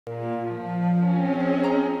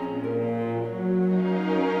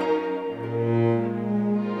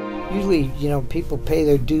usually, you know, people pay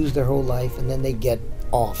their dues their whole life and then they get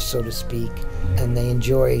off, so to speak, and they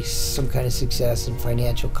enjoy some kind of success and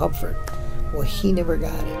financial comfort. Well, he never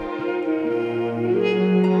got it.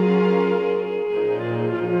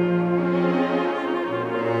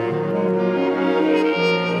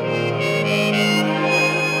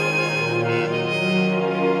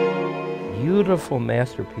 Beautiful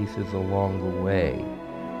masterpieces along the way,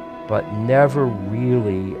 but never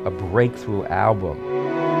really a breakthrough album.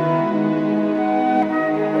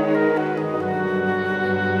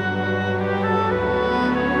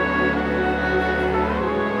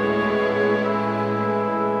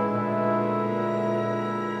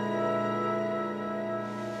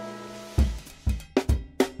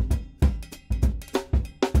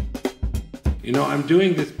 You know, I'm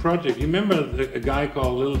doing this project. You remember a guy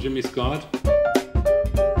called Little Jimmy Scott?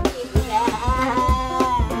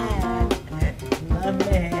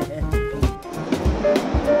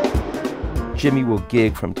 Jimmy will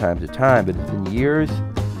gig from time to time, but it's been years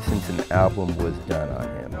since an album was done on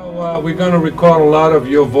him. So, we're gonna record a lot of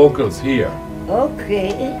your vocals here.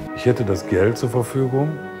 Okay. Ich hätte das Geld zur Verfügung,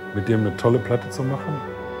 mit dem eine tolle Platte zu machen,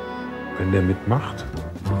 wenn der mitmacht.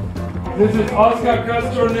 This is Oscar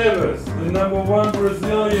Castro Neves, the #1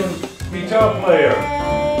 Brazilian guitar player.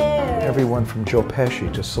 Everyone from Joe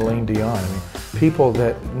Pesci to Celine Dion, I mean, people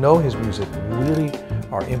that know his music really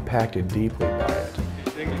are impacted deeply by it.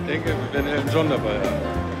 Ich denke, wir werden John dabei haben.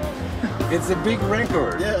 It's a big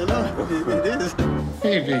record. Yeah, no, it is.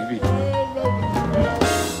 Hey, baby.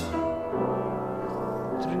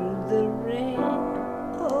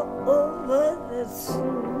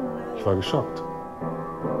 Ich war geschockt.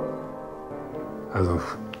 Also,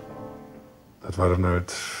 das war dann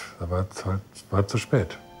halt, war zu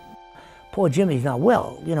spät. Poor Jimmy's not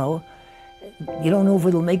well, you know. You don't know if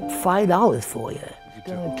it'll make $5 for you.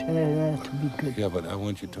 Turn out to be good. Yeah, but I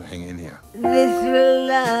want you to hang in here. This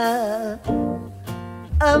love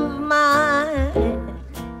of mine.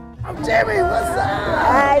 Jimmy, what's up?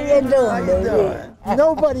 How you doing, baby?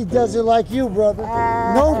 Nobody does it like you, brother.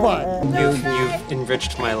 Nobody. You've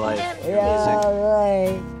enriched my life. Your Yeah, all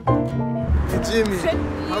right. Hey, Jimmy,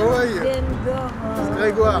 how are you?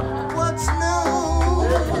 Grégoire. What's new?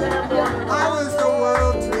 How is the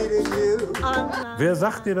world treating you? Wer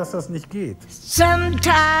sagt dir, dass das nicht geht?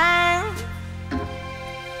 Sometimes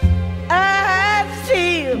I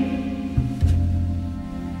feel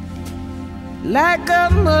like a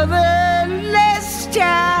motherless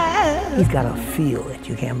child. He's got a feel that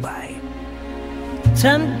you can't buy.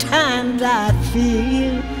 Sometimes I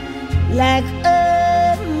feel like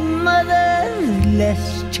a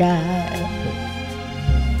motherless child.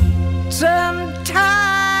 Sometimes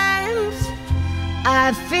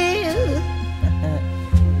I feel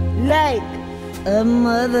like a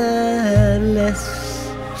motherless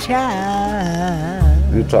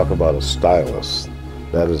child. You talk about a stylist.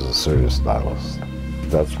 That is a serious stylist.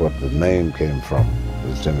 That's what the name came from,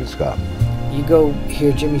 is Jimmy Scott. You go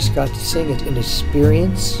hear Jimmy Scott sing, it's an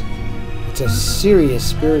experience. It's a serious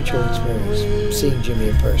spiritual experience, seeing Jimmy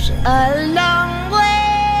in person. A long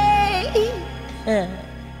way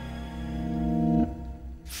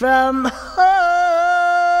from home.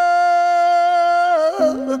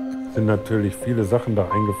 Es sind natürlich viele Sachen da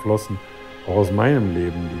eingeflossen, auch aus meinem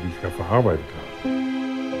Leben, die ich da verarbeitet habe.